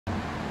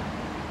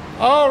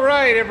All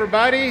right,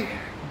 everybody,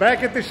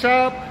 back at the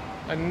shop,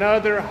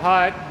 another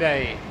hot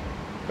day.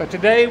 But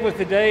today was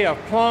the day of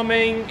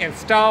plumbing,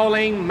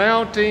 installing,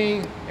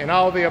 mounting, and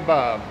all the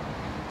above.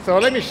 So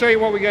let me show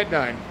you what we got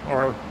done,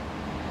 or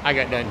I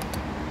got done.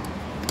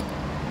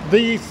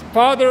 These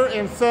father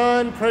and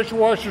son pressure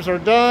washers are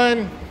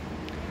done.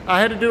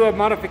 I had to do a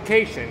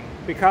modification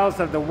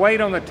because of the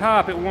weight on the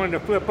top. It wanted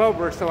to flip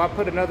over, so I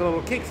put another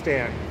little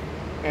kickstand.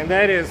 And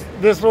that is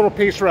this little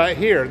piece right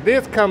here.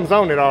 This comes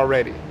on it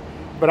already.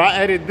 But I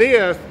added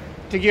this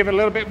to give it a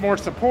little bit more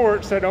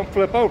support so it don't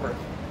flip over.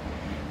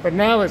 But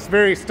now it's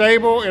very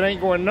stable, it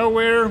ain't going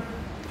nowhere.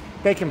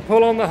 They can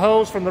pull on the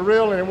hose from the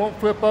reel and it won't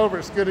flip over,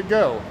 it's good to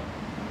go.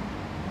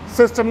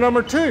 System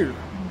number 2,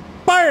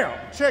 bam,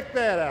 check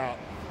that out.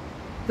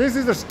 This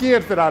is the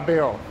skids that I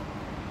built.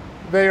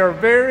 They are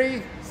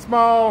very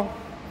small,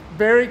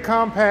 very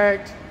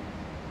compact,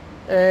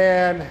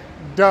 and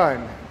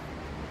done.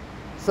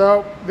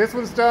 So this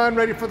one's done,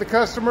 ready for the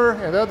customer,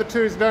 and the other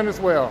 2 is done as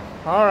well.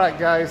 All right,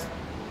 guys,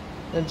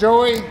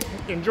 enjoy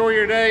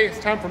your day. It's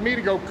time for me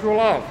to go cool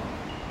off.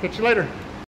 Catch you later.